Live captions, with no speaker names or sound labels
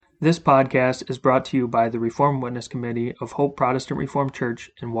This podcast is brought to you by the Reformed Witness Committee of Hope Protestant Reformed Church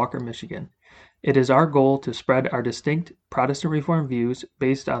in Walker, Michigan. It is our goal to spread our distinct Protestant Reformed views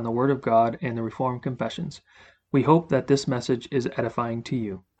based on the Word of God and the Reformed Confessions. We hope that this message is edifying to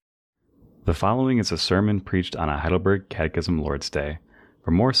you. The following is a sermon preached on a Heidelberg Catechism Lord's Day.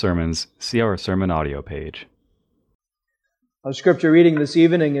 For more sermons, see our sermon audio page. Our scripture reading this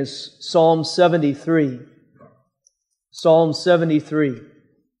evening is Psalm 73. Psalm 73.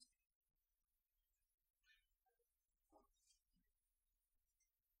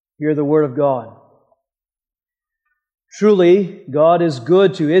 Hear the word of God. Truly, God is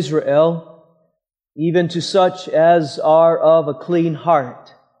good to Israel, even to such as are of a clean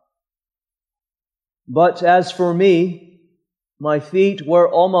heart. But as for me, my feet were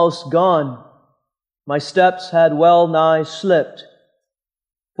almost gone. My steps had well nigh slipped.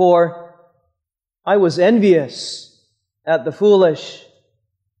 For I was envious at the foolish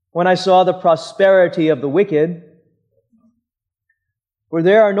when I saw the prosperity of the wicked. For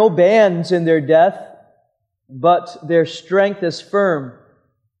there are no bands in their death, but their strength is firm.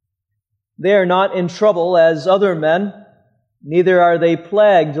 They are not in trouble as other men, neither are they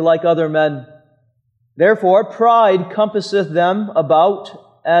plagued like other men. Therefore pride compasseth them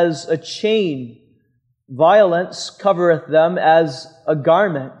about as a chain. Violence covereth them as a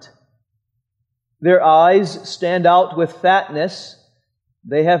garment. Their eyes stand out with fatness.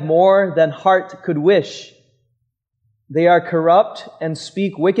 They have more than heart could wish. They are corrupt and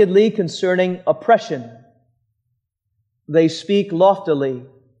speak wickedly concerning oppression. They speak loftily.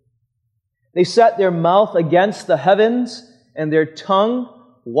 They set their mouth against the heavens, and their tongue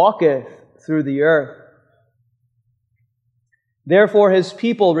walketh through the earth. Therefore his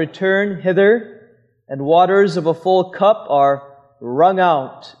people return hither, and waters of a full cup are wrung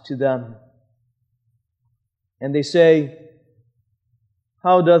out to them. And they say,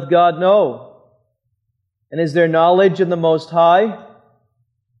 how doth God know? And is there knowledge in the Most High?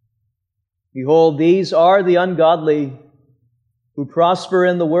 Behold, these are the ungodly who prosper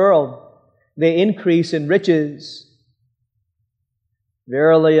in the world. They increase in riches.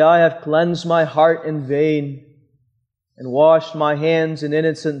 Verily, I have cleansed my heart in vain and washed my hands in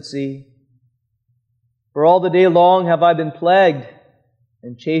innocency. For all the day long have I been plagued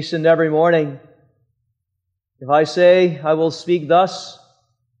and chastened every morning. If I say, I will speak thus,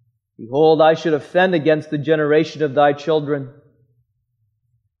 behold, I should offend against the generation of thy children.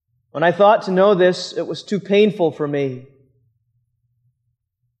 When I thought to know this, it was too painful for me,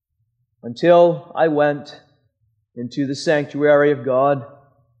 until I went into the sanctuary of God.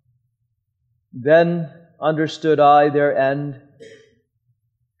 Then understood I their end.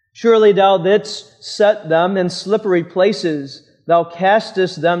 Surely thou didst set them in slippery places. Thou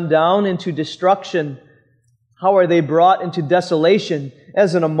castest them down into destruction. How are they brought into desolation?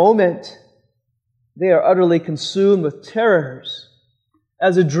 As in a moment, they are utterly consumed with terrors.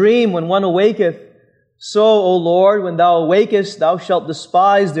 As a dream when one awaketh, so, O Lord, when thou awakest, thou shalt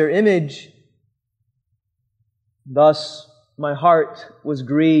despise their image. Thus my heart was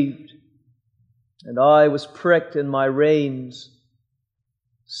grieved, and I was pricked in my reins.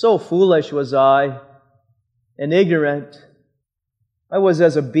 So foolish was I, and ignorant. I was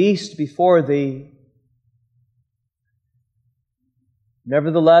as a beast before thee.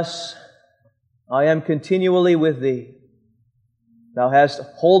 Nevertheless, I am continually with thee. Thou hast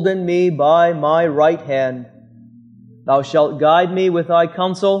holden me by my right hand. Thou shalt guide me with thy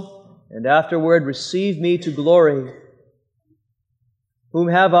counsel, and afterward receive me to glory. Whom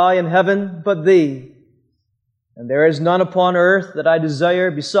have I in heaven but thee? And there is none upon earth that I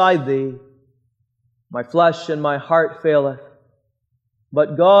desire beside thee. My flesh and my heart faileth,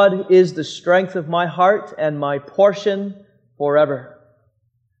 but God is the strength of my heart and my portion forever.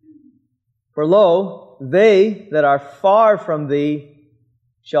 For lo, they that are far from thee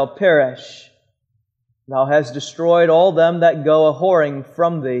shall perish. Thou hast destroyed all them that go a-whoring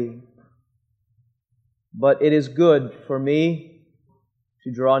from thee. But it is good for me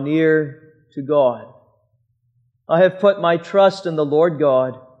to draw near to God. I have put my trust in the Lord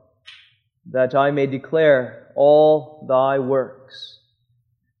God, that I may declare all thy works.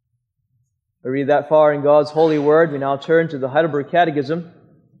 We read that far in God's holy word. We now turn to the Heidelberg Catechism.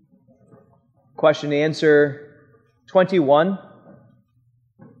 Question and answer 21,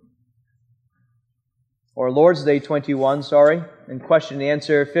 or Lord's Day 21, and question and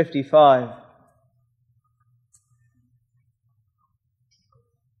answer 55.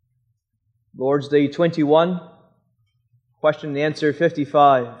 Lord's Day 21, question and answer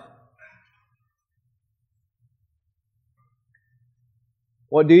 55.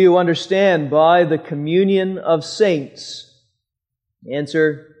 What do you understand by the communion of saints?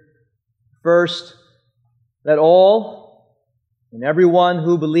 Answer, First, that all and everyone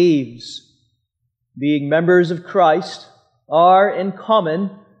who believes, being members of Christ, are in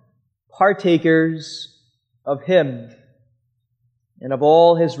common partakers of Him and of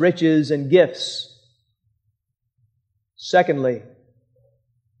all His riches and gifts. Secondly,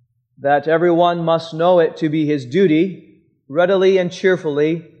 that everyone must know it to be his duty, readily and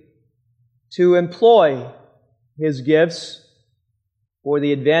cheerfully, to employ His gifts for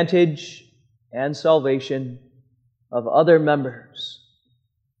the advantage and salvation of other members.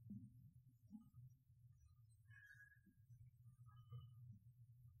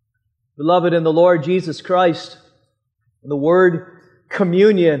 Beloved in the Lord Jesus Christ, the word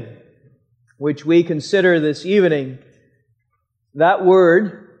communion, which we consider this evening, that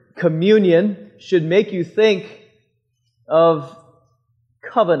word, communion, should make you think of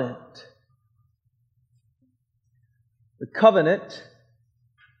covenant. The covenant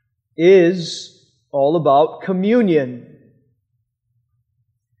is all about communion.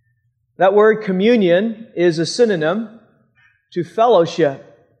 That word communion is a synonym to fellowship.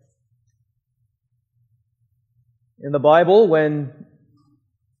 In the Bible, when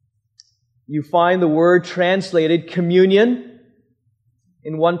you find the word translated communion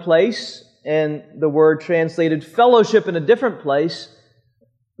in one place and the word translated fellowship in a different place,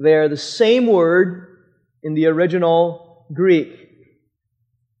 they are the same word in the original Greek.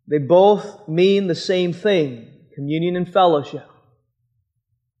 They both mean the same thing, communion and fellowship.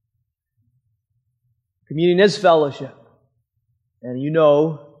 Communion is fellowship. And you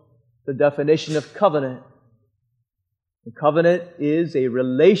know the definition of covenant. The covenant is a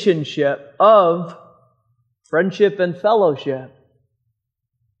relationship of friendship and fellowship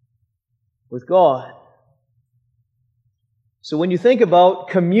with God. So when you think about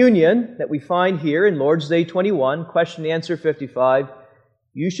communion that we find here in Lord's Day 21, question and answer 55,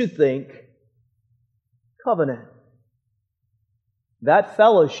 you should think covenant. That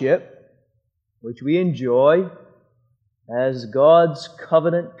fellowship which we enjoy as God's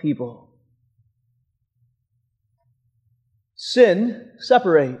covenant people. Sin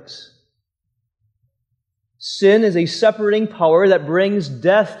separates. Sin is a separating power that brings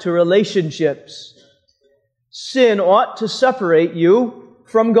death to relationships. Sin ought to separate you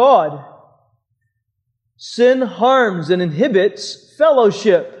from God. Sin harms and inhibits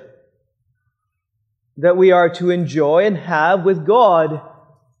fellowship that we are to enjoy and have with God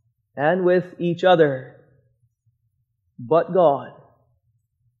and with each other. But God,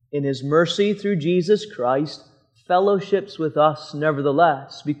 in His mercy through Jesus Christ, fellowships with us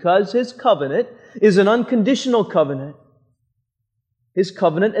nevertheless, because His covenant is an unconditional covenant. His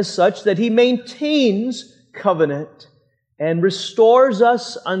covenant is such that He maintains covenant and restores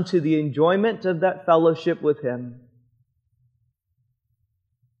us unto the enjoyment of that fellowship with Him.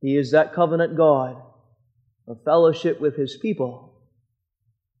 He is that covenant God of fellowship with His people.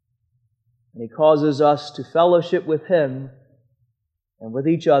 And He causes us to fellowship with Him and with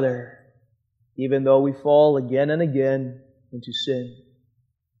each other, even though we fall again and again into sin.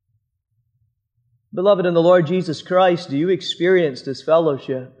 Beloved in the Lord Jesus Christ, do you experience this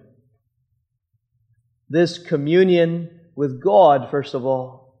fellowship? This communion with God, first of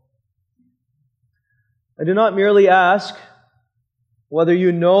all. I do not merely ask whether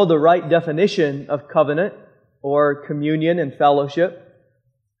you know the right definition of covenant or communion and fellowship,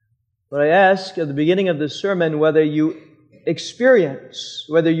 but I ask at the beginning of this sermon whether you experience,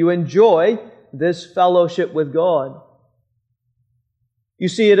 whether you enjoy this fellowship with God. You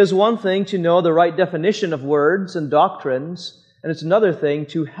see, it is one thing to know the right definition of words and doctrines, and it's another thing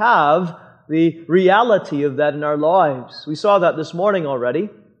to have the reality of that in our lives. We saw that this morning already.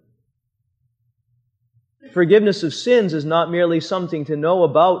 Forgiveness of sins is not merely something to know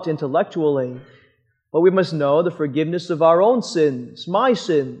about intellectually, but we must know the forgiveness of our own sins, my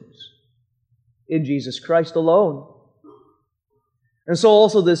sins, in Jesus Christ alone. And so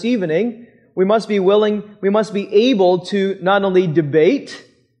also this evening, we must be able to not only debate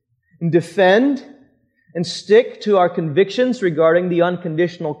and defend and stick to our convictions regarding the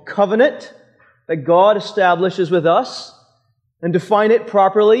unconditional covenant that God establishes with us and define it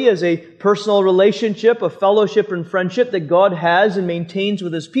properly as a personal relationship, a fellowship and friendship that God has and maintains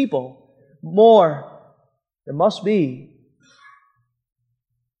with His people. More, there must be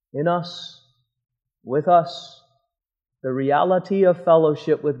in us, with us, the reality of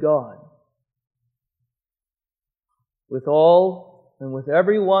fellowship with God. With all and with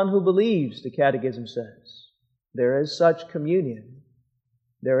everyone who believes, the Catechism says, there is such communion.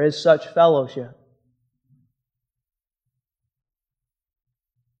 There is such fellowship.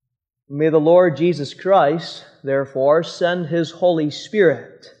 May the Lord Jesus Christ, therefore, send His Holy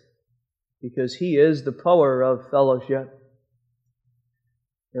Spirit because He is the power of fellowship.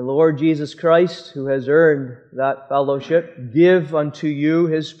 The Lord Jesus Christ, who has earned that fellowship, give unto you,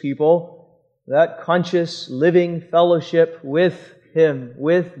 His people, that conscious, living fellowship with Him,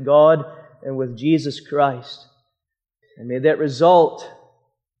 with God, and with Jesus Christ. And may that result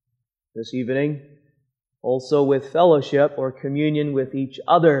this evening also with fellowship or communion with each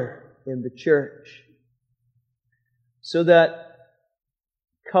other in the church, so that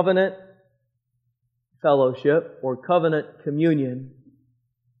covenant fellowship or covenant communion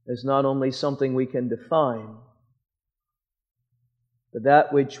is not only something we can define, but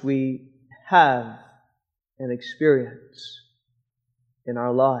that which we have and experience in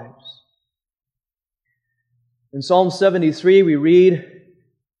our lives. In Psalm 73, we read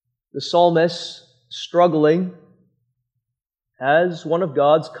the psalmist struggling as one of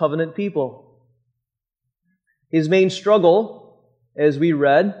God's covenant people. His main struggle, as we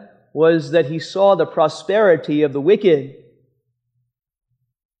read, was that he saw the prosperity of the wicked.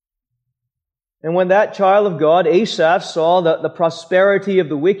 And when that child of God, Asaph, saw the prosperity of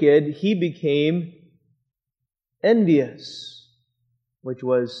the wicked, he became envious, which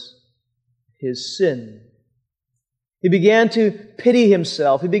was his sin. He began to pity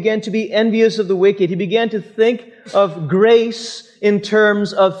himself. He began to be envious of the wicked. He began to think of grace in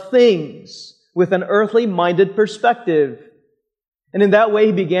terms of things with an earthly-minded perspective. And in that way,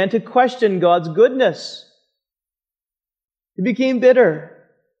 he began to question God's goodness. He became bitter,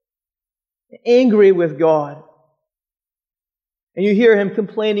 angry with God. And you hear him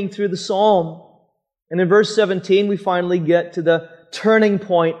complaining through the psalm. And in verse 17, we finally get to the turning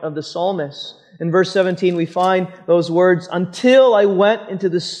point of the psalmist. In verse 17, we find those words, "Until I went into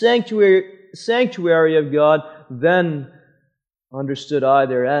the sanctuary of God, then understood I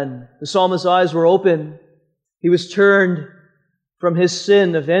their end." The psalmist's eyes were open. He was turned from his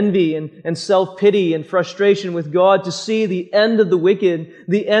sin of envy and self-pity and frustration with God to see the end of the wicked,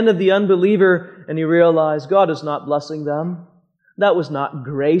 the end of the unbeliever, and he realized God is not blessing them. That was not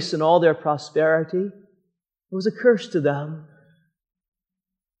grace in all their prosperity. It was a curse to them.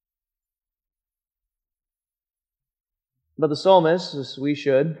 But the psalmist, as we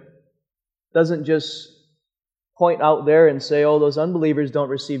should, doesn't just point out there and say, oh, those unbelievers don't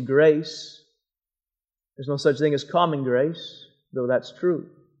receive grace. There's no such thing as common grace, though that's true.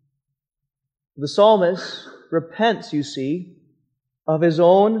 The psalmist repents, you see, of his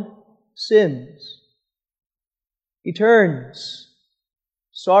own sins. He turns,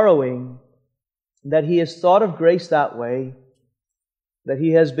 sorrowing that he has thought of grace that way, that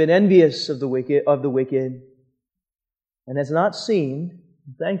he has been envious of the wicked, and has not seen,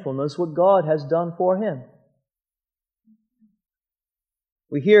 in thankfulness, what God has done for him.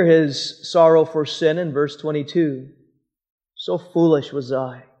 We hear his sorrow for sin in verse 22. "So foolish was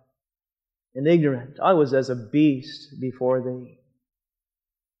I, and ignorant. I was as a beast before thee."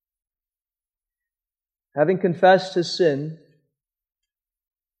 Having confessed his sin,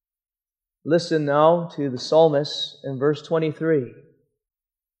 listen now to the psalmist in verse 23.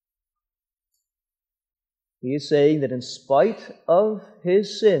 He is saying that in spite of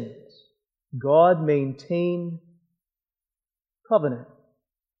his sins, God maintained covenant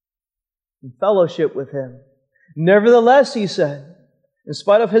and fellowship with him. "Nevertheless," he said, in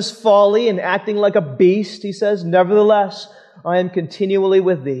spite of his folly and acting like a beast, he says, "Nevertheless, I am continually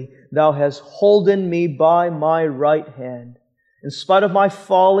with thee. Thou hast holden me by my right hand." In spite of my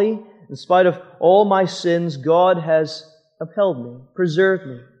folly, in spite of all my sins, God has upheld me, preserved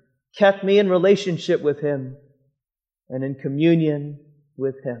me, kept me in relationship with Him and in communion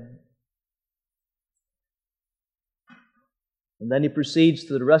with Him. And then he proceeds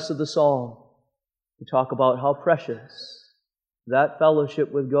to the rest of the psalm to talk about how precious that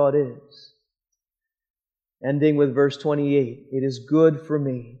fellowship with God is. Ending with verse 28, "It is good for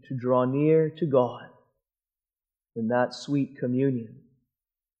me to draw near to God in that sweet communion."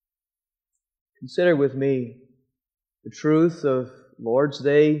 Consider with me the truth of Lord's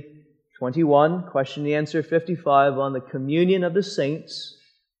Day 21, question and answer 55 on the communion of the saints.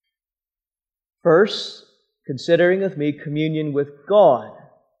 First, considering with me communion with God.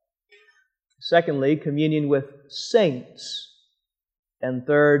 Secondly, communion with saints. And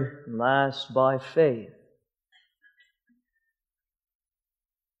third and last, by faith.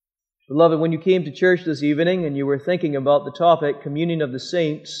 Beloved, when you came to church this evening and you were thinking about the topic, communion of the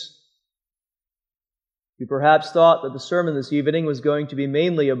saints, you perhaps thought that the sermon this evening was going to be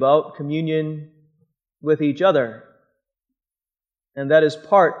mainly about communion with each other. And that is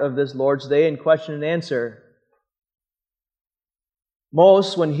part of this Lord's Day and question and answer.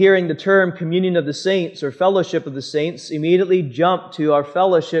 Most, when hearing the term communion of the saints or fellowship of the saints, immediately jump to our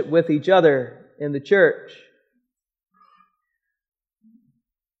fellowship with each other in the church.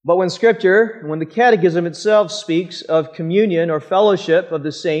 But when Scripture, when the Catechism itself speaks of communion or fellowship of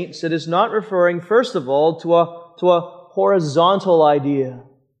the saints, it is not referring, first of all, to a horizontal idea,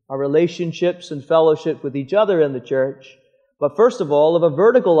 our relationships and fellowship with each other in the church, but first of all, of a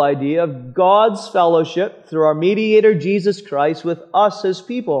vertical idea of God's fellowship through our mediator, Jesus Christ, with us, His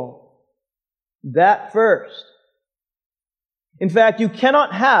people. That first. In fact, you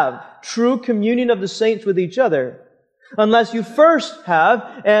cannot have true communion of the saints with each other unless you first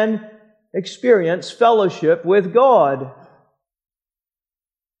have and experience fellowship with God.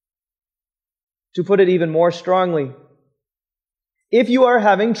 To put it even more strongly, if you are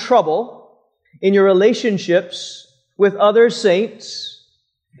having trouble in your relationships with other saints,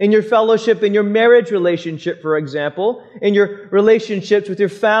 in your fellowship, in your marriage relationship, for example, in your relationships with your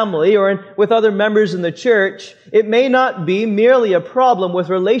family or with other members in the church, it may not be merely a problem with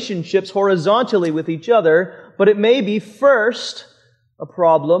relationships horizontally with each other, but it may be first a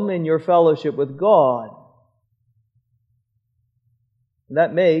problem in your fellowship with God.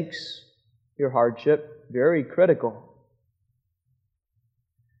 That makes your hardship very critical.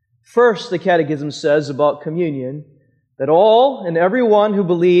 First, the Catechism says about communion that all and everyone who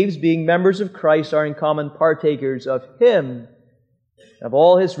believes, being members of Christ, are in common partakers of Him, of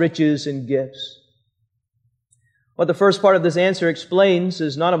all His riches and gifts. What the first part of this answer explains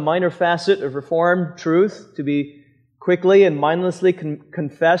is not a minor facet of Reformed truth to be quickly and mindlessly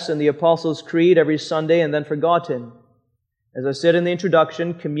confessed in the Apostles' Creed every Sunday and then forgotten. As I said in the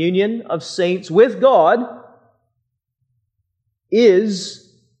introduction, communion of saints with God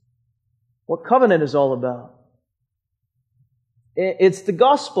is what covenant is all about. It's the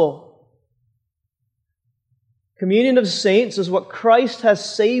gospel. Communion of saints is what Christ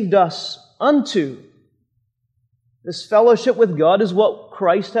has saved us unto. This fellowship with God is what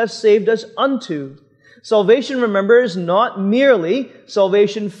Christ has saved us unto. Salvation, remember, is not merely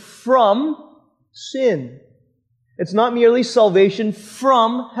salvation from sin. It's not merely salvation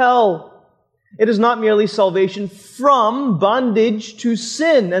from hell. It is not merely salvation from bondage to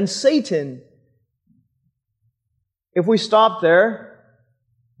sin and Satan. If we stop there,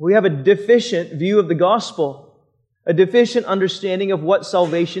 we have a deficient view of the gospel, a deficient understanding of what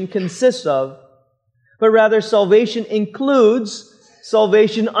salvation consists of. But rather, salvation includes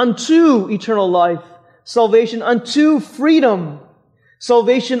salvation unto eternal life, salvation unto freedom,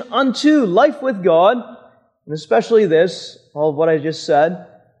 salvation unto life with God, and especially this, all of what I just said,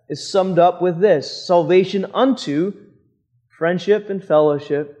 is summed up with this: salvation unto friendship and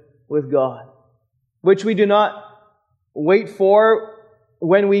fellowship with God, which we do not wait for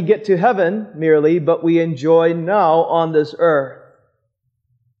when we get to heaven merely, but we enjoy now on this earth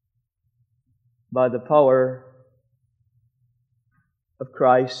by the power of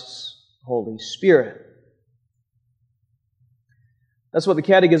Christ's Holy Spirit. That's what the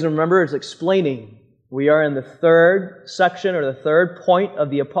Catechism, remember, is explaining. We are in the third section or the third point of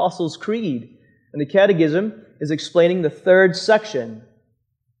the Apostles' Creed. And the Catechism is explaining the third section.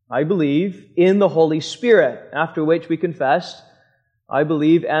 I believe in the Holy Spirit, after which we confessed, I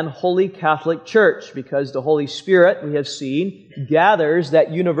believe in Holy Catholic Church, because the Holy Spirit, we have seen, gathers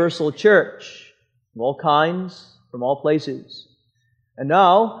that universal church of all kinds, from all places. And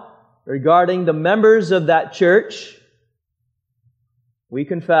now, regarding the members of that church, we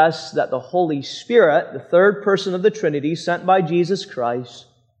confess that the Holy Spirit, the third person of the Trinity, sent by Jesus Christ,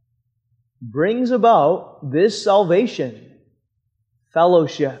 brings about this salvation,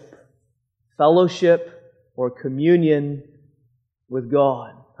 fellowship or communion with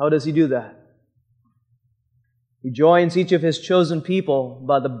God. How does He do that? He joins each of His chosen people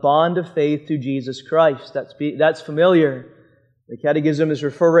by the bond of faith to Jesus Christ. That's familiar. The Catechism is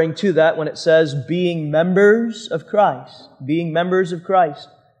referring to that when it says, being members of Christ. Being members of Christ.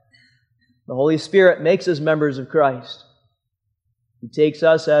 The Holy Spirit makes us members of Christ. He takes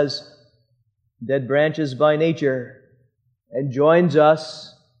us as dead branches by nature and joins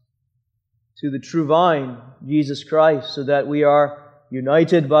us to the true vine, Jesus Christ, so that we are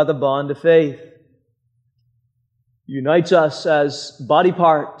united by the bond of faith. Unites us as body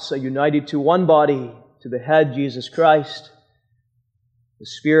parts, are united to one body, to the head, Jesus Christ. The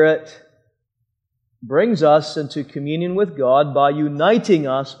Spirit brings us into communion with God by uniting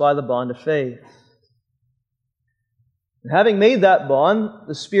us by the bond of faith. And having made that bond,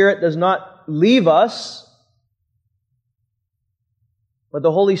 the Spirit does not leave us, but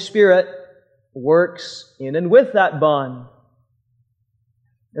the Holy Spirit works in and with that bond.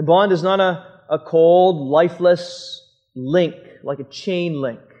 The bond is not a cold, lifeless link like a chain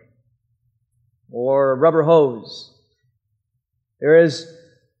link or a rubber hose.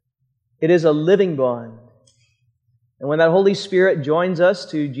 It is a living bond. And when that Holy Spirit joins us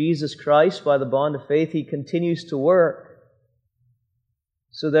to Jesus Christ by the bond of faith, He continues to work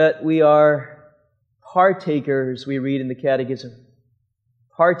so that we are partakers, we read in the Catechism,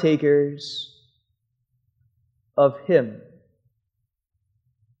 partakers of Him.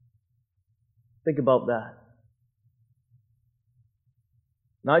 Think about that.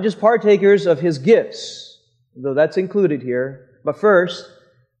 Not just partakers of His gifts, though that's included here, but first,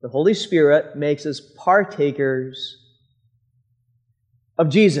 the Holy Spirit makes us partakers of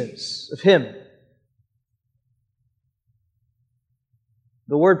Jesus, of Him.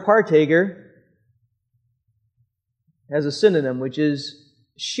 The word partaker has a synonym, which is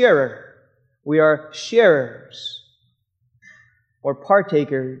sharer. We are sharers or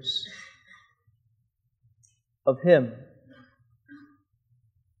partakers of Him.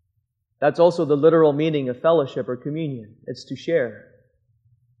 That's also the literal meaning of fellowship or communion. It's to share.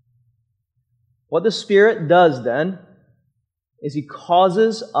 What the Spirit does then is He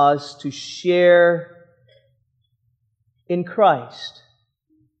causes us to share in Christ.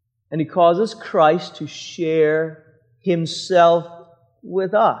 And He causes Christ to share Himself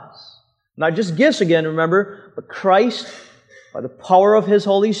with us. Not just gifts again, remember, but Christ, by the power of His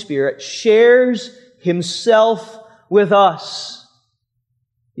Holy Spirit, shares Himself with us.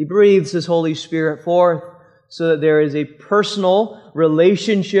 He breathes His Holy Spirit forth so that there is a personal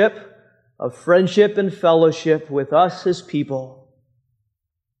relationship of friendship and fellowship with us, His people,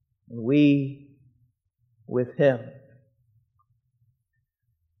 and we with Him.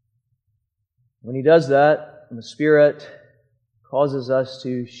 When He does that, the Spirit causes us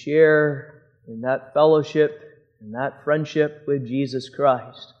to share in that fellowship, in that friendship with Jesus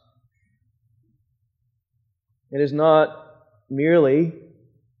Christ. It is not merely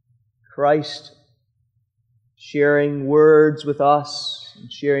Christ sharing words with us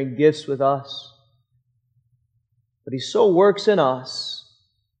and sharing gifts with us, but He so works in us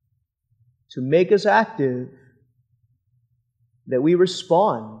to make us active that we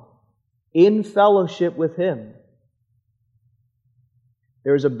respond in fellowship with Him.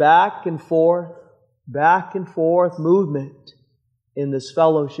 There is a back and forth movement in this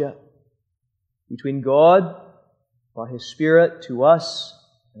fellowship between God by His Spirit to us,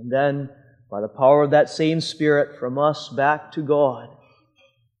 and then by the power of that same Spirit from us back to God.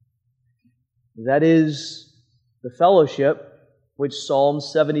 That is the fellowship which Psalm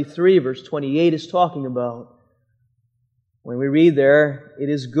 73 verse 28 is talking about. When we read there, "It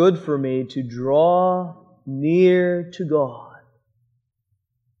is good for me to draw near to God."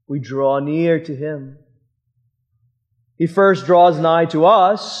 We draw near to Him. He first draws nigh to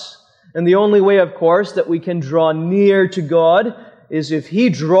us, and the only way, of course, that we can draw near to God is if He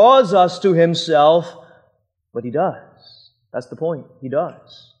draws us to Himself, but He does. That's the point. He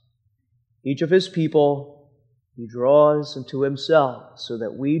does. Each of His people, He draws unto Himself, so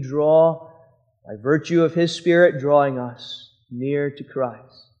that we draw by virtue of His Spirit drawing us near to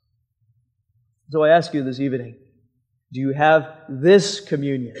Christ. So I ask you this evening, do you have this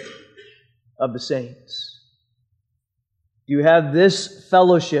communion of the saints? Do you have this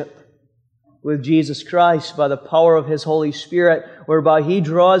fellowship with Jesus Christ by the power of His Holy Spirit, whereby He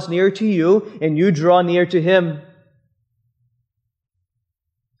draws near to you and you draw near to Him?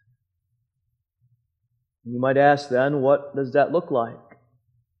 You might ask then, what does that look like?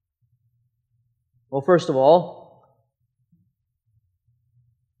 Well, first of all,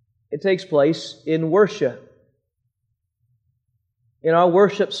 it takes place in worship. In our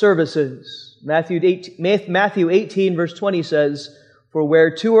worship services, Matthew 18 verse 20 says, "For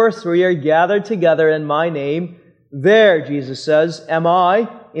where two or three are gathered together in My name, there," Jesus says, "am I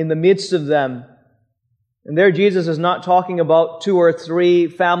in the midst of them." And there Jesus is not talking about two or three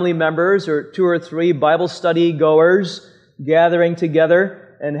family members or two or three Bible study goers gathering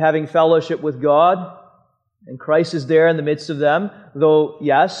together and having fellowship with God. And Christ is there in the midst of them, though,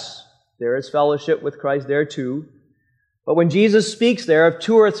 yes, there is fellowship with Christ there too. But when Jesus speaks there of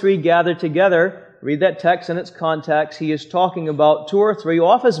two or three gathered together, read that text in its context, He is talking about two or three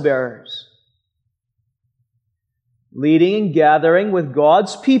office bearers leading and gathering with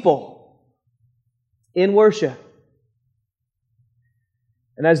God's people in worship.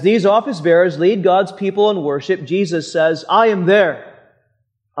 And as these office bearers lead God's people in worship, Jesus says, "I am there.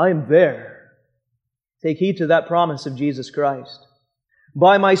 I am there." Take heed to that promise of Jesus Christ.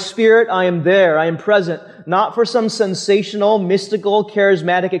 By My Spirit, I am there. I am present. Not for some sensational, mystical,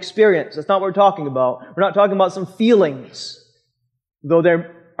 charismatic experience. That's not what we're talking about. We're not talking about some feelings, though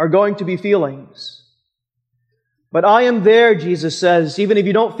there are going to be feelings. But I am there, Jesus says, even if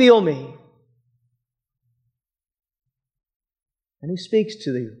you don't feel me. And He speaks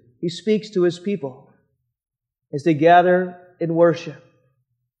to you. He speaks to His people as they gather in worship.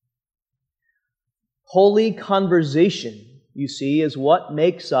 Holy conversation, you see, is what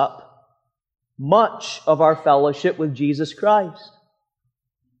makes up much of our fellowship with Jesus Christ.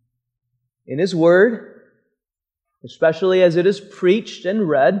 In His Word, especially as it is preached and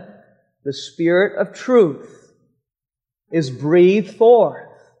read, the Spirit of truth is breathed forth.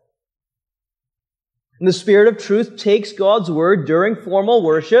 And the Spirit of truth takes God's Word during formal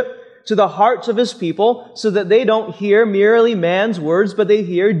worship to the hearts of His people so that they don't hear merely man's words, but they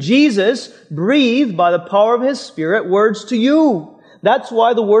hear Jesus breathed by the power of His Spirit words to you. That's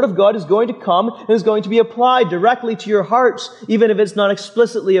why the Word of God is going to come and is going to be applied directly to your hearts, even if it's not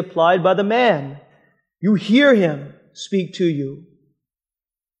explicitly applied by the man. You hear Him speak to you.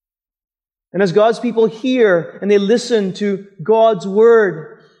 And as God's people hear and they listen to God's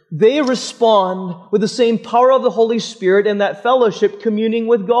Word, they respond with the same power of the Holy Spirit in that fellowship, communing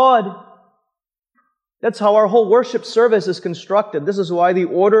with God. That's how our whole worship service is constructed. This is why the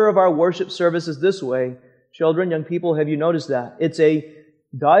order of our worship service is this way. Children, young people, have you noticed that? It's a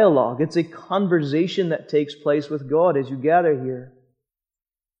dialogue. It's a conversation that takes place with God as you gather here.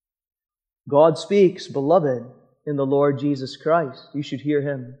 God speaks, beloved, in the Lord Jesus Christ. You should hear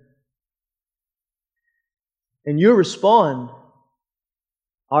Him. And you respond,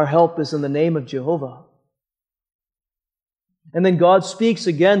 our help is in the name of Jehovah. And then God speaks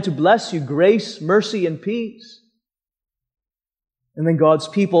again to bless you, grace, mercy, and peace. And then God's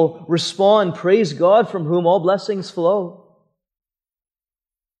people respond, praise God from whom all blessings flow.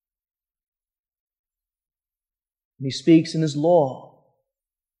 And He speaks in His law,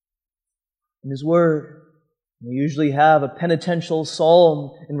 in His Word. We usually have a penitential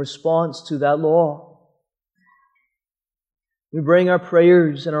psalm in response to that law. We bring our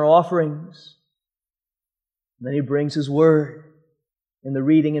prayers and our offerings. And then He brings His Word in the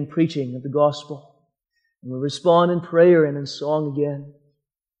reading and preaching of the gospel. And we respond in prayer and in song again.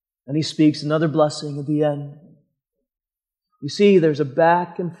 And He speaks another blessing at the end. You see, there's a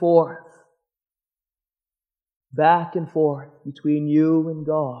back and forth between you and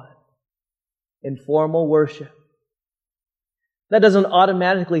God in formal worship. That doesn't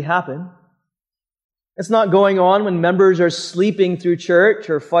automatically happen. It's not going on when members are sleeping through church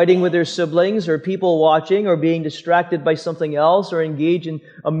or fighting with their siblings or people watching or being distracted by something else or engaged in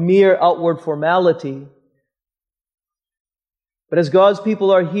a mere outward formality. But as God's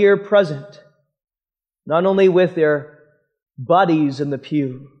people are here present, not only with their bodies in the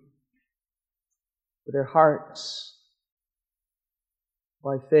pew, but their hearts,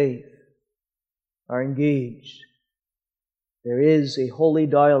 by faith, are engaged, there is a holy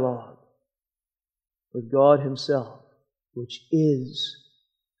dialogue with God Himself, which is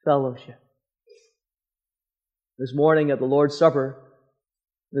fellowship. This morning at the Lord's Supper,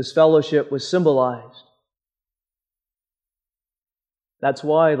 this fellowship was symbolized. That's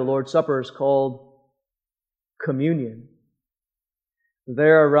why the Lord's Supper is called communion.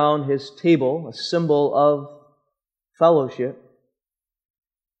 There around His table, a symbol of fellowship,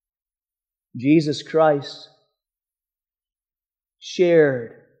 Jesus Christ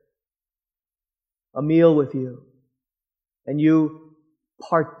shared a meal with you, and you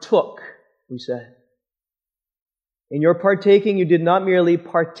partook, we said. In your partaking, you did not merely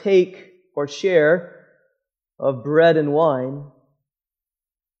partake or share of bread and wine,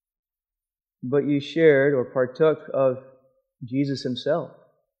 but you shared or partook of Jesus Himself.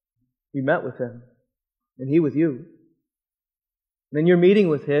 You met with Him, and He with you. And in your meeting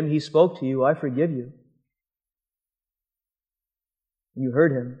with Him, He spoke to you, I forgive you. And you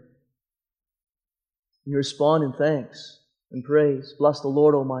heard Him. You respond in thanks and praise. Bless the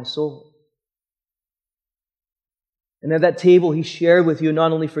Lord, O my soul. And at that table, He shared with you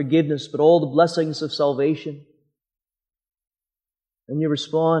not only forgiveness, but all the blessings of salvation. And you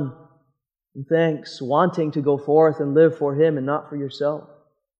respond in thanks, wanting to go forth and live for Him and not for yourself.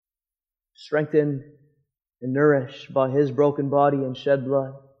 Strengthened and nourished by His broken body and shed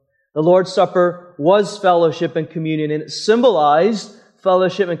blood. The Lord's Supper was fellowship and communion, and it symbolized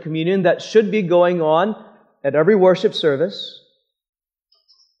fellowship and communion that should be going on at every worship service.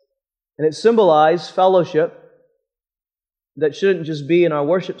 And it symbolized fellowship that shouldn't just be in our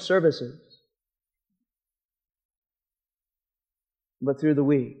worship services, but through the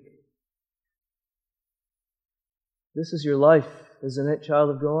week. This is your life, isn't it,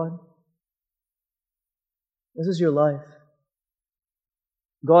 child of God? This is your life.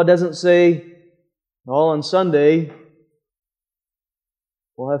 God doesn't say, all on Sunday,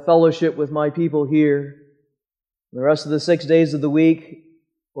 we'll have fellowship with my people here, The rest of the 6 days of the week,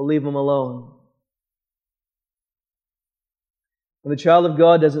 we'll leave them alone. When the child of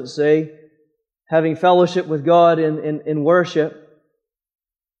God, does it say, having fellowship with God in worship,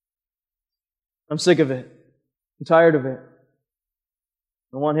 I'm sick of it. I'm tired of it.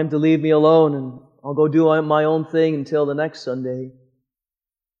 I want Him to leave me alone, and I'll go do my own thing until the next Sunday.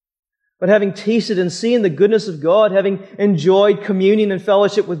 But having tasted and seen the goodness of God, having enjoyed communion and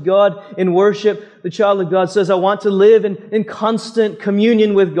fellowship with God in worship, the child of God says, I want to live in constant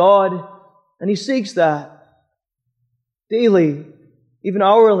communion with God. And he seeks that. Daily, even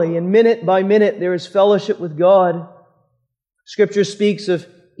hourly, and minute by minute, there is fellowship with God. Scripture speaks of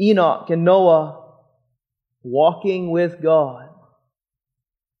Enoch and Noah walking with God.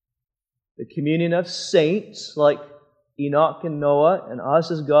 The communion of saints like Enoch and Noah and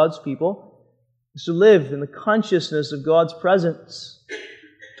us as God's people is to live in the consciousness of God's presence,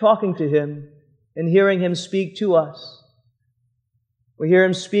 talking to Him and hearing Him speak to us. We hear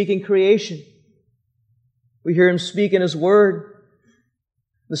Him speak in creation. We hear Him speak in His Word.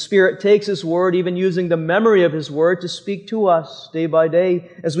 The Spirit takes His Word, even using the memory of His Word, to speak to us day by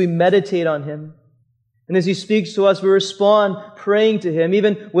day as we meditate on Him. And as He speaks to us, we respond praying to Him,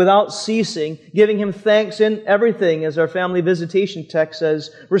 even without ceasing, giving Him thanks in everything, as our family visitation text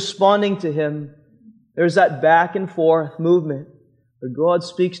says, responding to Him. There's that back and forth movement where God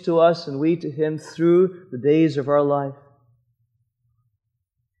speaks to us and we to Him through the days of our life.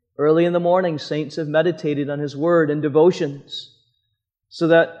 Early in the morning, saints have meditated on His Word in devotions, so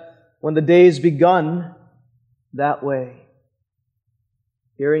that when the day is begun that way,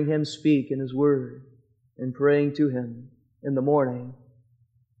 hearing Him speak in His Word, and praying to Him in the morning,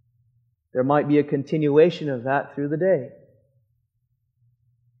 there might be a continuation of that through the day.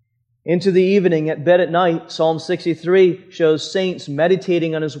 Into the evening, at bed at night, Psalm 63 shows saints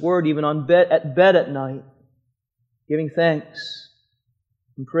meditating on His Word even at bed at night, giving thanks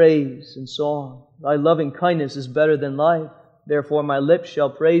and praise and song. Thy loving kindness is better than life, therefore my lips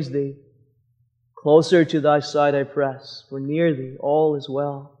shall praise Thee. Closer to Thy side I press, for near Thee all is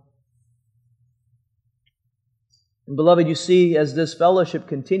well. And beloved, you see, as this fellowship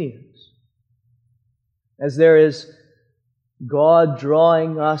continues, as there is God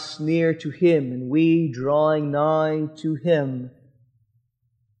drawing us near to Him and we drawing nigh to Him,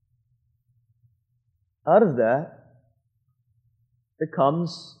 out of that, there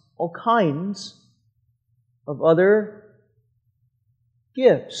comes all kinds of other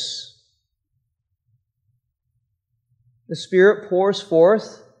gifts. The Spirit pours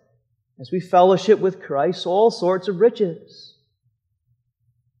forth, as we fellowship with Christ, all sorts of riches.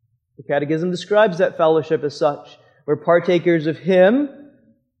 The Catechism describes that fellowship as such. We're partakers of Him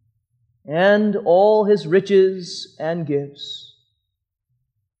and all His riches and gifts.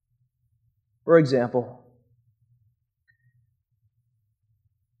 For example,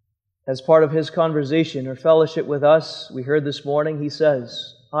 as part of His conversation or fellowship with us, we heard this morning, He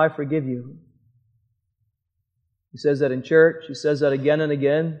says, I forgive you. He says that in church. He says that again and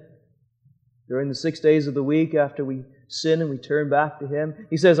again. During the 6 days of the week after we sin and we turn back to Him,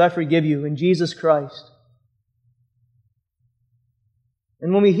 He says, I forgive you in Jesus Christ.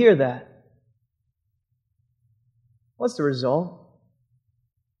 And when we hear that, what's the result?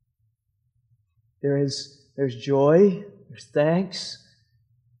 There's joy, there's thanks,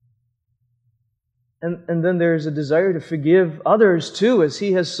 and then there's a desire to forgive others too, as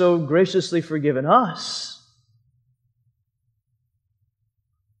He has so graciously forgiven us.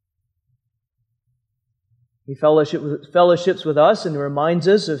 He fellowships with us and reminds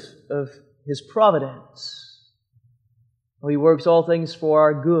us of His providence. How He works all things for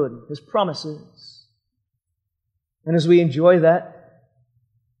our good, His promises. And as we enjoy that,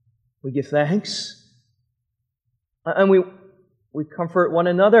 we give thanks. And we comfort one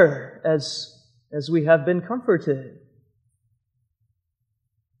another as we have been comforted.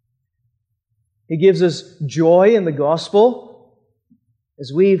 He gives us joy in the gospel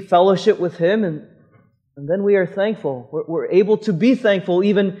as we fellowship with Him, and then we are thankful. We're able to be thankful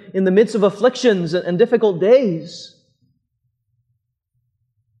even in the midst of afflictions and difficult days.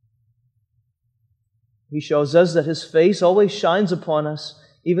 He shows us that His face always shines upon us,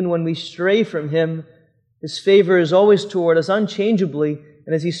 even when we stray from Him. His favor is always toward us unchangeably.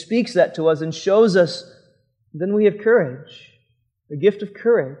 And as He speaks that to us and shows us, then we have courage, the gift of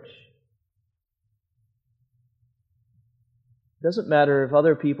courage. It doesn't matter if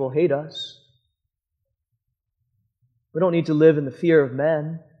other people hate us. We don't need to live in the fear of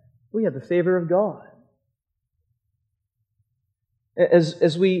men. We have the favor of God.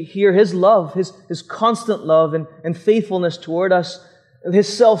 As we hear His love, His constant love and faithfulness toward us,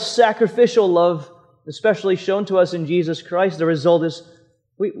 His self-sacrificial love, especially shown to us in Jesus Christ, the result is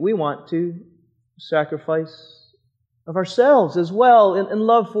we want to sacrifice of ourselves as well in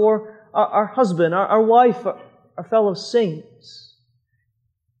love for our husband, our wife, our fellow saints.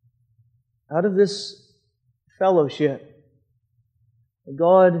 Out of this fellowship,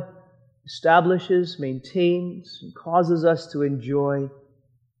 God establishes, maintains, and causes us to enjoy.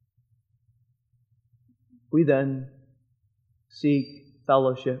 We then seek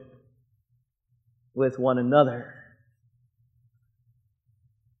fellowship with one another.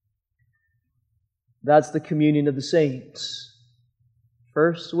 That's the communion of the saints.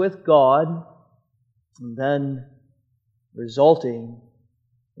 First with God, and then resulting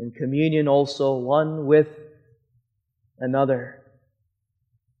in communion also one with another.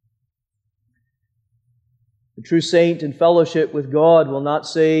 The true saint in fellowship with God will not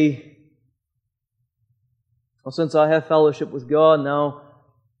say, well, since I have fellowship with God, now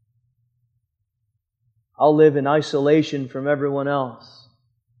I'll live in isolation from everyone else.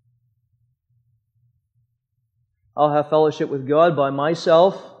 I'll have fellowship with God by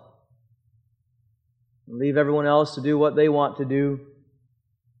myself and leave everyone else to do what they want to do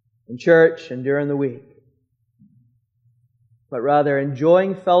in church and during the week. But rather,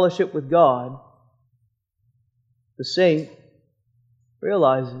 enjoying fellowship with God, the saint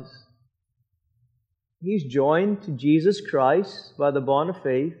realizes he's joined to Jesus Christ by the bond of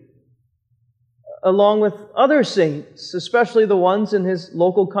faith, along with other saints, especially the ones in his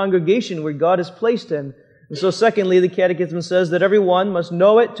local congregation where God has placed him. And so secondly, the Catechism says that everyone must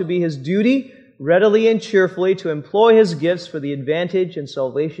know it to be his duty, readily and cheerfully, to employ his gifts for the advantage and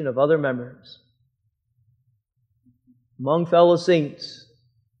salvation of other members. Among fellow saints,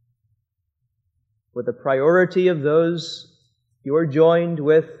 with the priority of those you are joined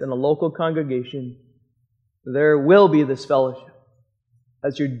with in a local congregation, there will be this fellowship.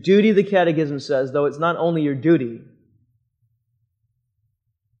 That's your duty, the Catechism says, though it's not only your duty,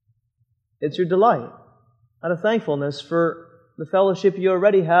 it's your delight, out of thankfulness for the fellowship you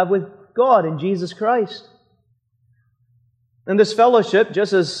already have with God in Jesus Christ. And this fellowship,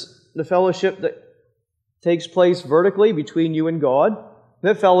 just as the fellowship that takes place vertically between you and God,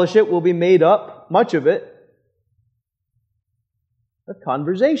 that fellowship will be made up, much of it, of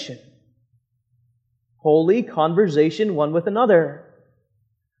conversation. Holy conversation one with another.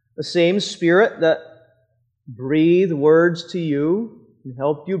 The same Spirit that breathed words to you and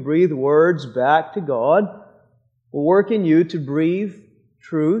helped you breathe words back to God will work in you to breathe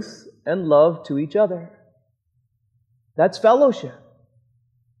truth and love to each other. That's fellowship.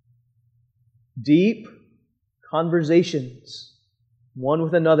 Deep conversations, one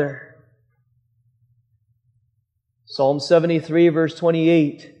with another. Psalm 73, verse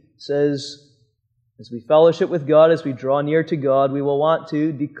 28 says, as we fellowship with God, as we draw near to God, we will want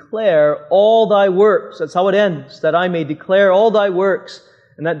to declare all Thy works. That's how it ends, that I may declare all Thy works.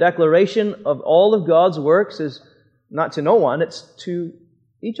 And that declaration of all of God's works is not to no one, it's to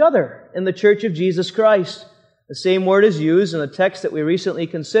each other in the Church of Jesus Christ. The same word is used in the text that we recently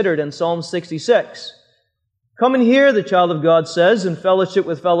considered in Psalm 66. Come and hear, the child of God says, in fellowship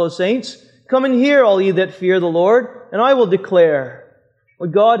with fellow saints. Come and hear, all ye that fear the Lord, and I will declare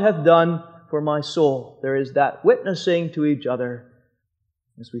what God hath done for my soul. There is that witnessing to each other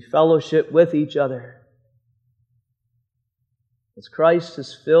as we fellowship with each other. As Christ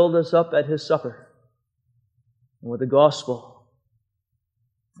has filled us up at His supper, and with the gospel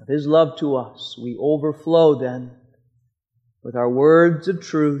of His love to us, we overflow then with our words of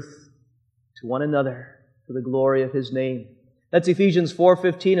truth to one another for the glory of His name. That's Ephesians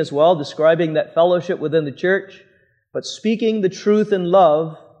 4:15 as well, describing that fellowship within the church. But speaking the truth in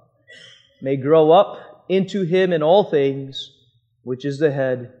love may grow up into Him in all things, which is the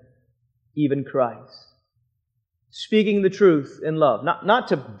head, even Christ. Speaking the truth in love. Not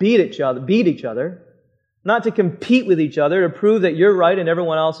to beat each other, not to compete with each other, to prove that you're right and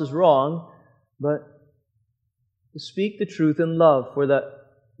everyone else is wrong, but to speak the truth in love for the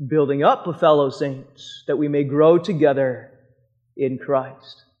building up of fellow saints, that we may grow together in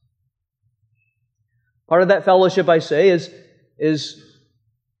Christ. Part of that fellowship, I say, is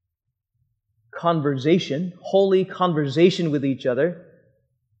conversation, holy conversation with each other.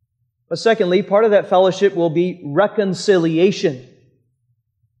 But secondly, part of that fellowship will be reconciliation.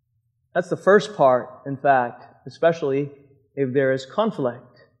 That's the first part, in fact, especially if there is conflict.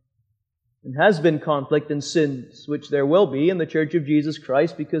 And has been conflict and sins, which there will be in the Church of Jesus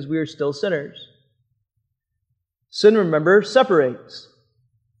Christ because we are still sinners. Sin, remember, separates.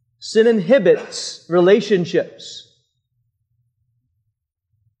 Sin inhibits relationships.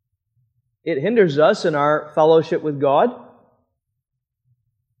 It hinders us in our fellowship with God.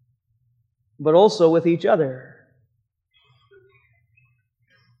 but also with each other.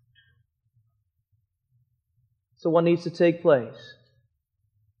 So what needs to take place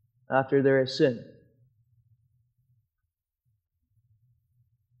after there is sin?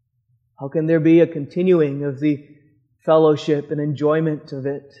 How can there be a continuing of the fellowship and enjoyment of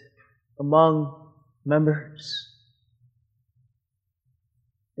it among members?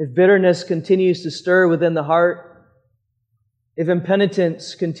 If bitterness continues to stir within the heart, if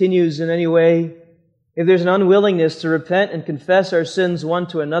impenitence continues in any way, if there's an unwillingness to repent and confess our sins one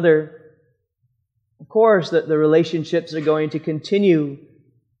to another, of course that the relationships are going to continue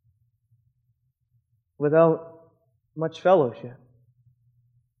without much fellowship.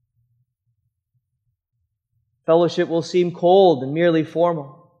 Fellowship will seem cold and merely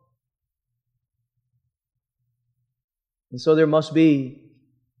formal. And so there must be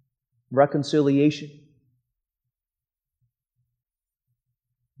reconciliation.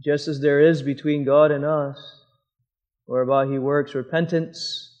 Just as there is between God and us, whereby He works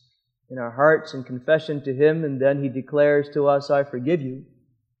repentance in our hearts and confession to Him, and then He declares to us, I forgive you.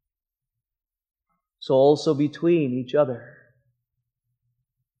 So also between each other.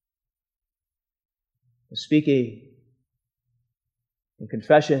 Speaking and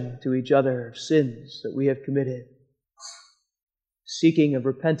confession to each other of sins that we have committed. Seeking of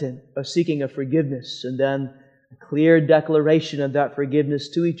forgiveness, and then a clear declaration of that forgiveness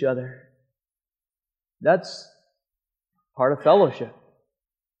to each other. That's part of fellowship.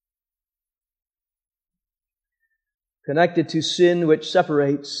 Connected to sin which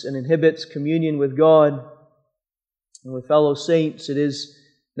separates and inhibits communion with God and with fellow saints, it is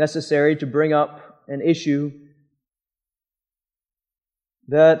necessary to bring up an issue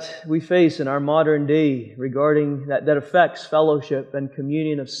that we face in our modern day regarding that affects fellowship and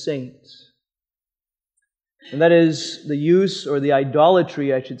communion of saints. And that is the use, or the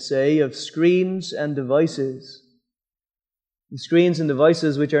idolatry, I should say, of screens and devices. And screens and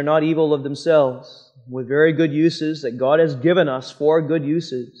devices which are not evil of themselves, with very good uses that God has given us for good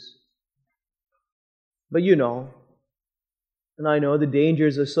uses. But you know, and I know, the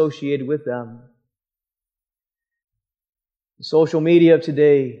dangers associated with them. The social media of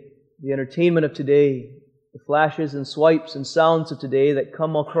today, the entertainment of today, the flashes and swipes and sounds of today that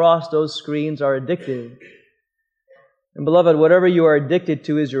come across those screens are addictive. And beloved, whatever you are addicted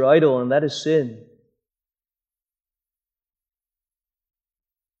to is your idol, and that is sin.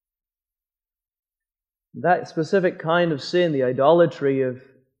 That specific kind of sin, the idolatry of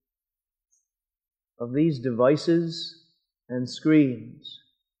these devices and screens,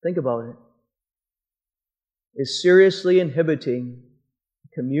 think about it, is seriously inhibiting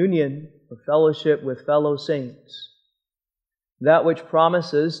communion or fellowship with fellow saints. That which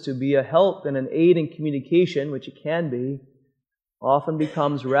promises to be a help and an aid in communication, which it can be, often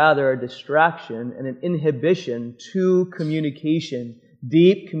becomes rather a distraction and an inhibition to communication,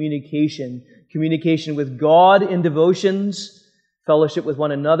 deep communication, communication with God in devotions, fellowship with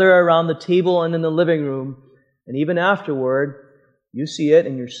one another around the table and in the living room, and even afterward. You see it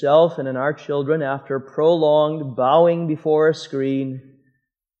in yourself and in our children. After prolonged bowing before a screen,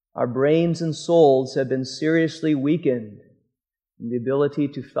 our brains and souls have been seriously weakened in the ability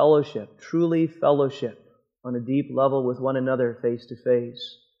to fellowship, truly fellowship, on a deep level with one another face to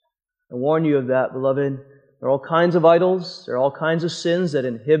face. I warn you of that, beloved. There are all kinds of idols. There are all kinds of sins that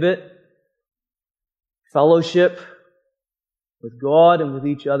inhibit fellowship with God and with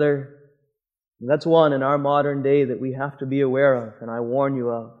each other. That's one in our modern day that we have to be aware of, and I warn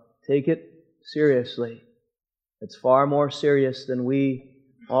you of. Take it seriously. It's far more serious than we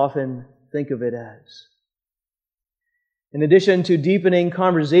often think of it as. In addition to deepening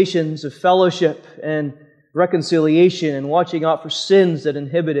conversations of fellowship and reconciliation and watching out for sins that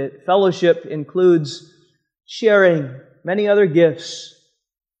inhibit it, fellowship includes sharing many other gifts.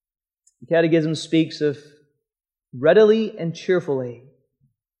 The Catechism speaks of readily and cheerfully,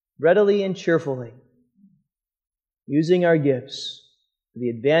 using our gifts for the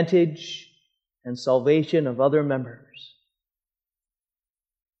advantage and salvation of other members.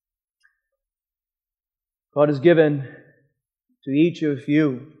 God has given to each of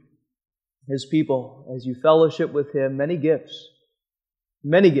you, His people, as you fellowship with Him, many gifts,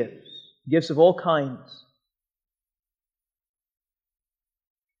 gifts of all kinds.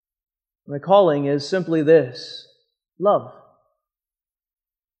 My calling is simply this: love.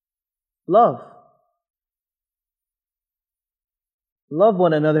 Love. Love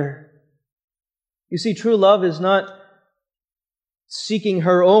one another. You see, true love is not seeking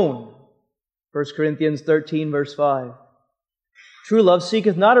her own. 1 Corinthians 13, verse 5. True love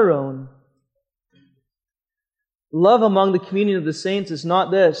seeketh not her own. Love among the communion of the saints is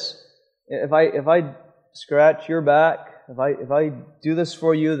not this: If I scratch your back, if I do this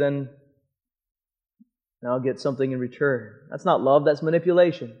for you, then I'll get something in return. That's not love, that's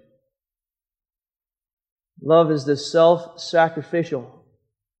manipulation. Love is this self-sacrificial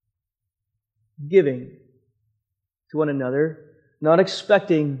giving to one another, not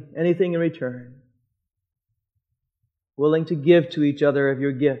expecting anything in return. Willing to give to each other of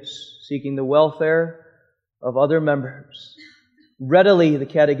your gifts, seeking the welfare of other members. Readily, the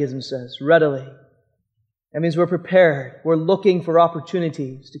Catechism says, readily. That means we're prepared. We're looking for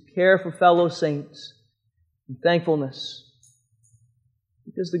opportunities to care for fellow saints in thankfulness.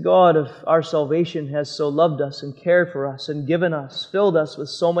 Because the God of our salvation has so loved us and cared for us and given us, filled us with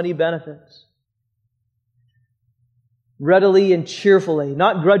so many benefits. Readily and cheerfully,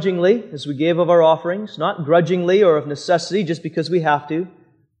 not grudgingly, as we gave of our offerings, not grudgingly or of necessity just because we have to,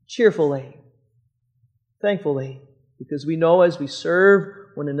 cheerfully, thankfully, because we know as we serve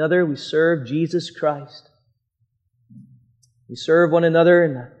one another, we serve Jesus Christ. We serve one another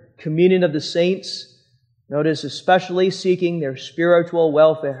in the communion of the saints. Notice, especially seeking their spiritual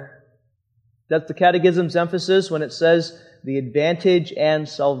welfare. That's the Catechism's emphasis when it says the advantage and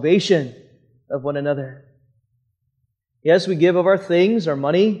salvation of one another. Yes, we give of our things, our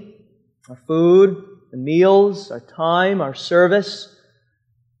money, our food, the meals, our time, our service.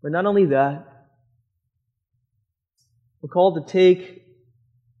 But not only that, we're called to take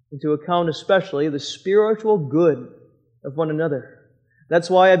into account especially the spiritual good of one another. That's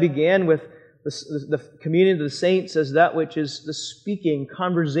why I began with the communion of the saints as that which is the speaking,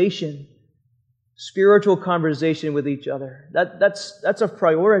 conversation, spiritual conversation with each other. That's a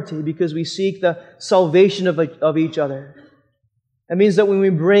priority because we seek the salvation of each other. That means that when we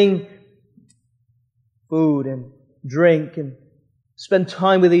bring food and drink and spend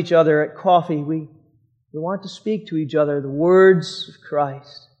time with each other at coffee, we want to speak to each other the words of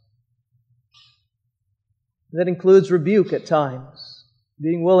Christ. That includes rebuke at times,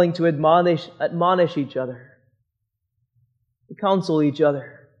 being willing to admonish each other, to counsel each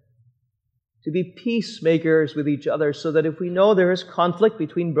other, to be peacemakers with each other, so that if we know there is conflict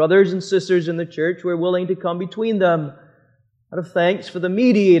between brothers and sisters in the church, we're willing to come between them out of thanks for the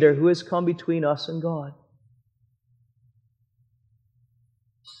mediator who has come between us and God.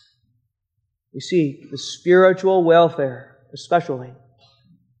 We seek the spiritual welfare, especially,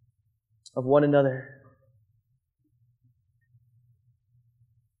 of one another.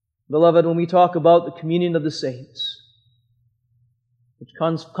 Beloved, when we talk about the communion of the saints, which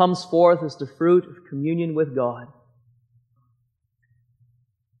comes forth as the fruit of communion with God,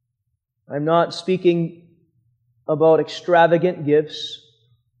 I'm not speaking about extravagant gifts.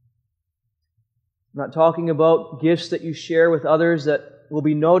 I'm not talking about gifts that you share with others that will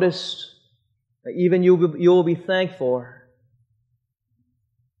be noticed, that even you will be thanked for.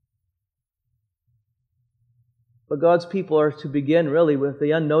 But God's people are to begin really with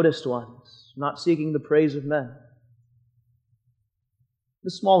the unnoticed ones, not seeking the praise of men.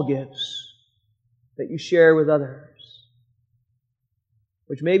 The small gifts that you share with others,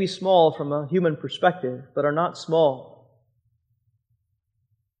 which may be small from a human perspective, but are not small.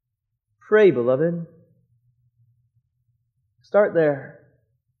 Pray, beloved. Start there.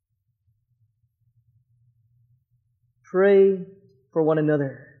 Pray for one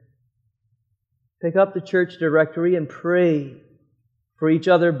another. Pick up the church directory and pray for each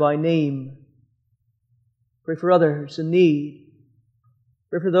other by name. Pray for others in need.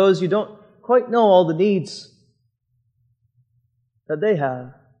 Pray for those you don't quite know all the needs that they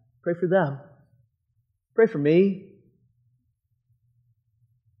have. Pray for them. Pray for me.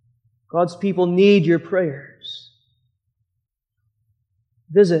 God's people need your prayers.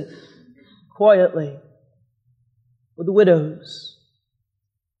 Visit quietly with the widows,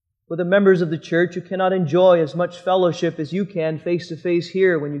 with the members of the church who cannot enjoy as much fellowship as you can face to face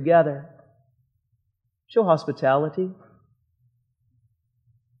here when you gather. Show hospitality.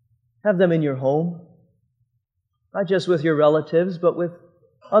 Have them in your home, not just with your relatives, but with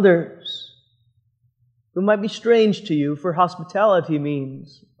others who might be strange to you, for hospitality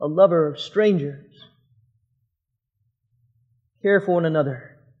means a lover of strangers. Care for one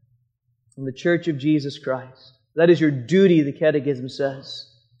another in the church of Jesus Christ. That is your duty, the Catechism says.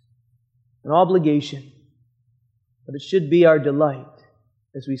 An obligation, but it should be our delight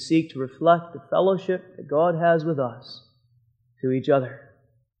as we seek to reflect the fellowship that God has with us to each other.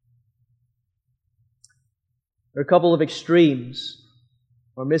 There are a couple of extremes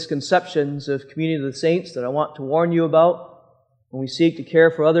or misconceptions of communion of the saints that I want to warn you about when we seek to care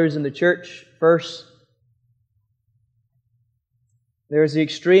for others in the church. First, there is the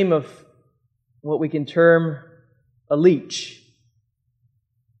extreme of what we can term a leech.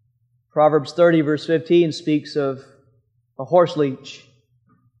 Proverbs 30, verse 15, speaks of a horse leech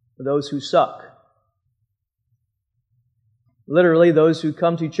for those who suck. Literally, those who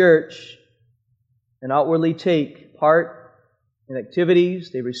come to church and outwardly take part in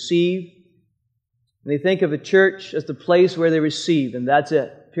activities, they receive. And they think of the church as the place where they receive, and that's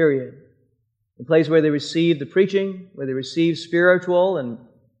it, period. The place where they receive the preaching, where they receive spiritual and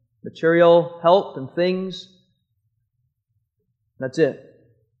material help and things. That's it.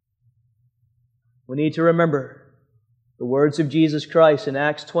 We need to remember the words of Jesus Christ in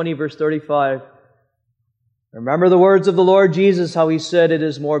Acts 20, verse 35. Remember the words of the Lord Jesus, how He said, "It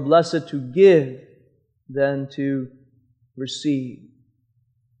is more blessed to give than to receive."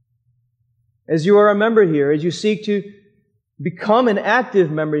 As you are a member here, as you seek to become an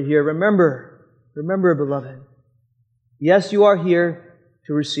active member here, remember, beloved, yes, you are here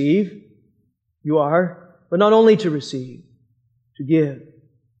to receive. You are, but not only to receive, to give.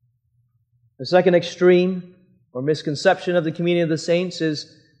 The second extreme or misconception of the communion of the saints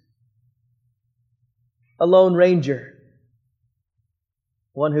is a lone ranger,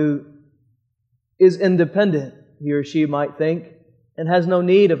 one who is independent, he or she might think, and has no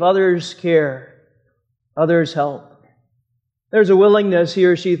need of others' care, others' help. There's a willingness he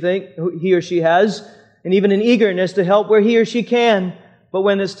or she has, and even an eagerness to help where he or she can, but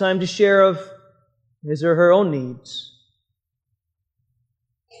when it's time to share of his or her own needs,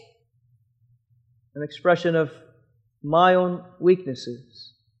 an expression of my own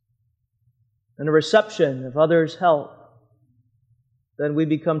weaknesses, and a reception of others' help, then we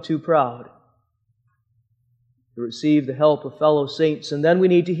become too proud to receive the help of fellow saints. And then we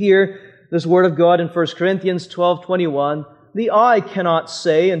need to hear this word of God in 1 Corinthians 12:21, "The eye cannot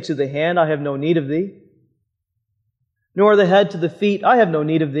say unto the hand, I have no need of thee, nor the head to the feet, I have no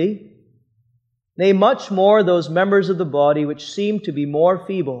need of thee. Nay, much more those members of the body which seem to be more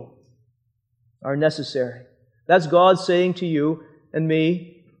feeble are necessary." That's God saying to you and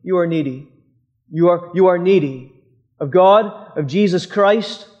me, you are needy. You are needy of God, of Jesus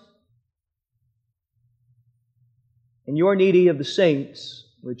Christ, and you are needy of the saints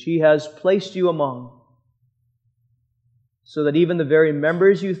which He has placed you among, so that even the very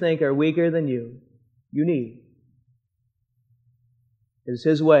members you think are weaker than you need. It is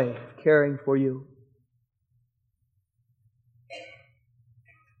His way of caring for you.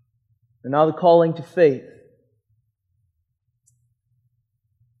 And now the calling to faith.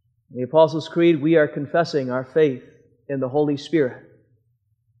 In the Apostles' Creed, we are confessing our faith in the Holy Spirit.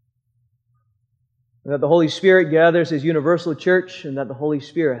 And that the Holy Spirit gathers His universal church, and that the Holy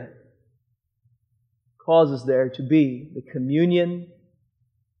Spirit causes there to be the communion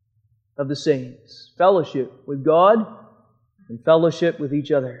of the saints, fellowship with God and fellowship with each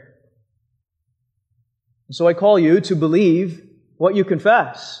other. And so I call you to believe what you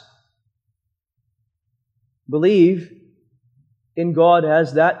confess. Believe in God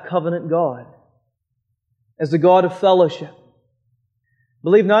as that covenant God, as the God of fellowship.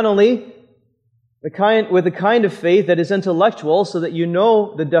 Believe not only with the kind of faith that is intellectual so that you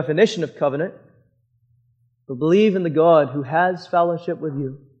know the definition of covenant, but believe in the God who has fellowship with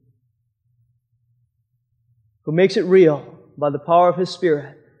you, who makes it real by the power of His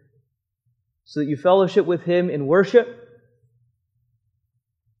Spirit, so that you fellowship with Him in worship,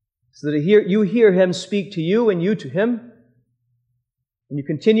 so that you hear Him speak to you and you to Him, and you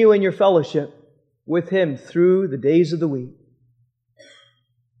continue in your fellowship with Him through the days of the week.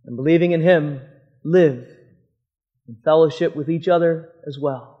 And believing in Him, live in fellowship with each other as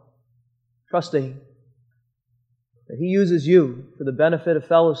well, trusting that He uses you for the benefit of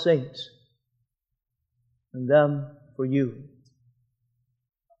fellow saints, and them for you.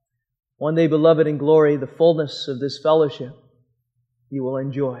 One day, beloved, in glory, the fullness of this fellowship you will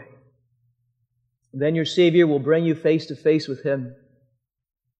enjoy. Then your Savior will bring you face to face with Him,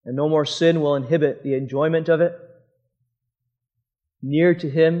 and no more sin will inhibit the enjoyment of it. Near to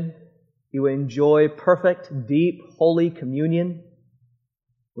Him, you will enjoy perfect, deep, holy communion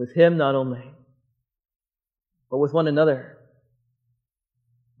with Him not only, but with one another.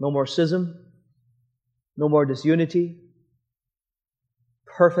 No more schism, no more disunity.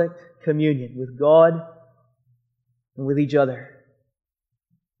 Perfect communion with God and with each other.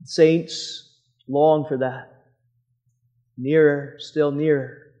 Saints long for that. Nearer, still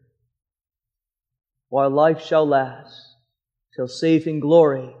nearer. While life shall last, till safe in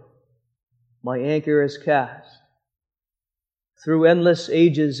glory my anchor is cast. Through endless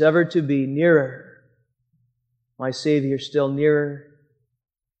ages ever to be nearer, my Savior still nearer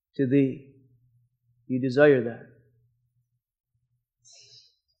to Thee. You desire that.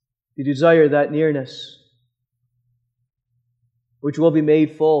 You desire that nearness. which will be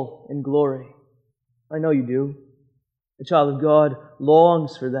made full in glory. I know you do. The child of God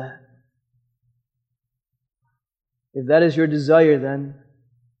longs for that. If that is your desire, then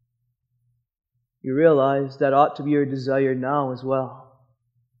you realize that ought to be your desire now as well.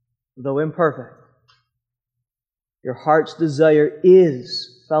 Though imperfect, your heart's desire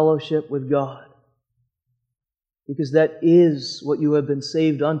is fellowship with God, because that is what you have been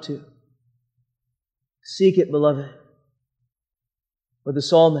saved unto. Seek it, beloved. For the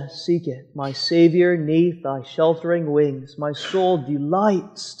psalmist, seek it. My Savior, 'neath thy sheltering wings, my soul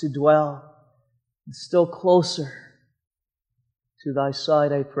delights to dwell. And still closer to thy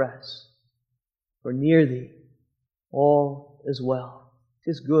side I press. For near thee all is well.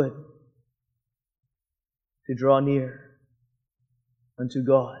 'Tis good to draw near unto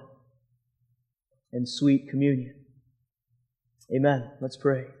God in sweet communion. Amen. Let's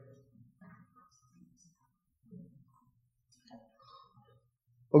pray.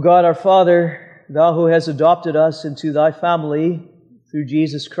 O God, our Father, Thou who hast adopted us into Thy family through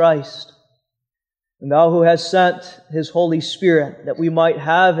Jesus Christ, and Thou who hast sent His Holy Spirit that we might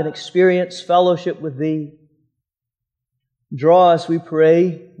have and experience fellowship with Thee, draw us, we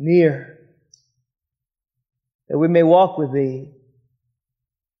pray, near, that we may walk with Thee,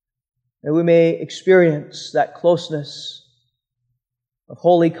 that we may experience that closeness of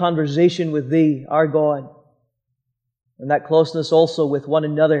holy conversation with Thee, our God, and that closeness also with one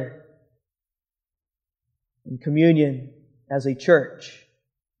another in communion as a church.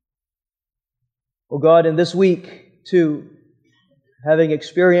 O God, in this week, too, having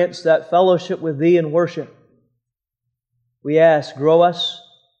experienced that fellowship with Thee in worship, we ask, grow us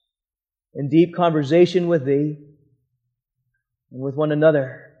in deep conversation with Thee and with one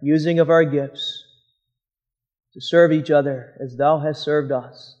another, using of our gifts to serve each other as Thou hast served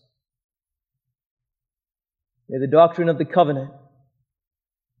us. May the doctrine of the covenant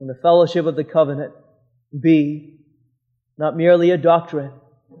and the fellowship of the covenant be not merely a doctrine,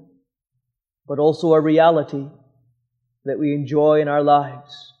 but also a reality that we enjoy in our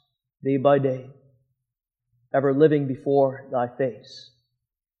lives day by day, ever living before Thy face.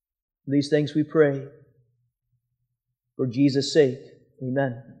 These things we pray for Jesus' sake.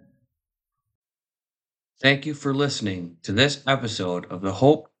 Amen. Thank you for listening to this episode of the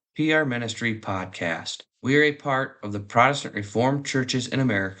Hope PR Ministry podcast. We are a part of the Protestant Reformed Churches in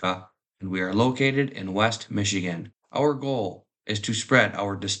America, and we are located in West Michigan. Our goal is to spread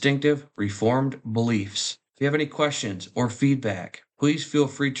our distinctive Reformed beliefs. If you have any questions or feedback, please feel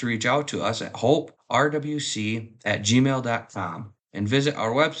free to reach out to us at hoperwc@gmail.com and visit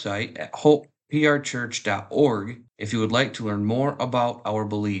our website at hopeprchurch.org if you would like to learn more about our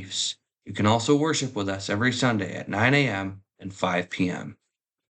beliefs. You can also worship with us every Sunday at 9 a.m. and 5 p.m.